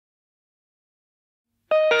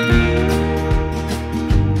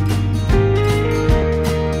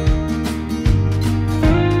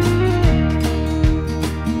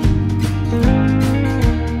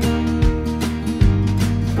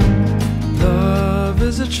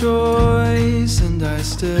choice and I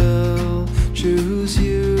still choose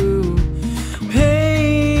you.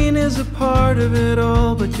 Pain is a part of it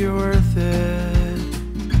all, but you're worth it.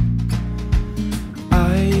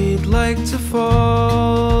 I'd like to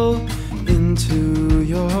fall into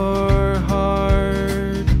your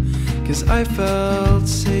heart, 'cause I felt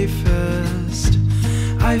safest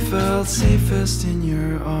in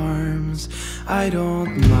your arms. I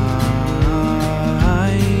don't mind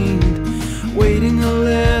waiting a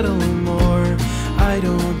little more. I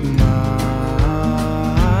don't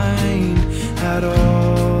mind at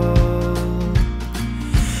all.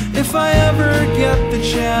 If I ever get the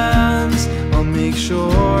chance, I'll make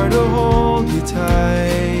sure to hold you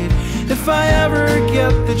tight. If I ever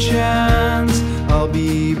get the chance, I'll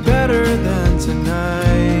be better than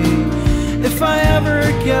tonight. If I ever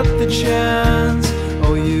get the chance,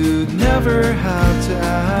 oh, you'd never have to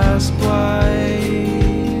ask why.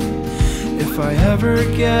 If I ever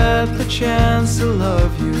get the chance to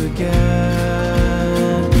love you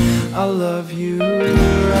again, I'll love you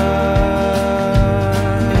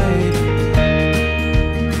right.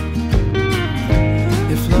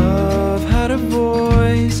 If love had a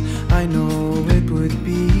voice, I know it would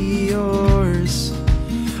be yours.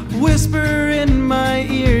 Whisper in my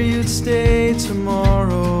ear you'd stay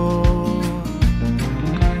tomorrow.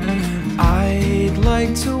 I'd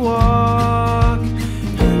like to walk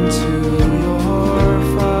into your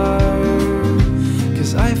fire,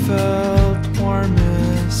 'cause I felt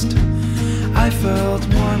warmest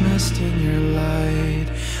in your light.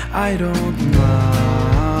 I don't mind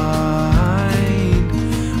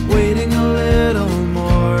waiting a little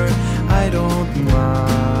more. I don't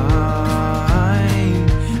mind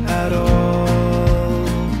at all.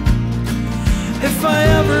 If I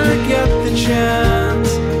ever get the chance,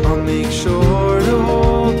 I'll make sure to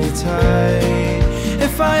hold you tight.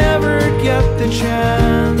 If I ever get the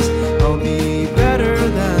chance, I'll be better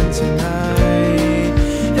than tonight.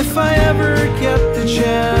 If I ever get the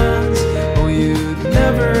chance, oh, you'd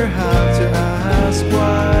never have to ask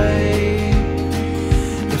why.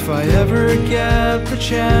 If I ever get the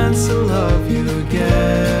chance to love you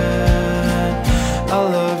again, I'll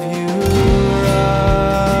love you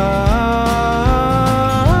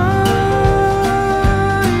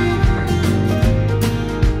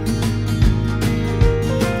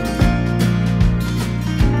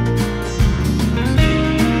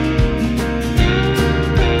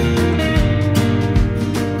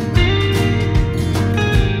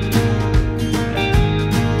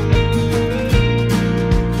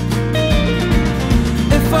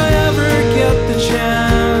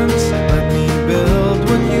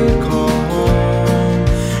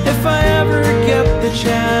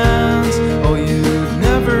chance, oh, you'd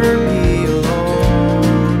never be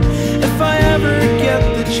alone. If I ever get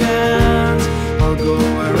the chance, I'll go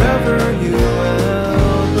wherever you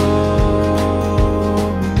will go.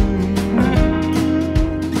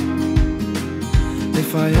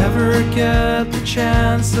 If I ever get the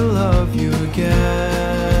chance to love you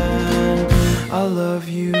again, I'll love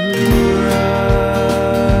you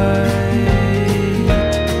right.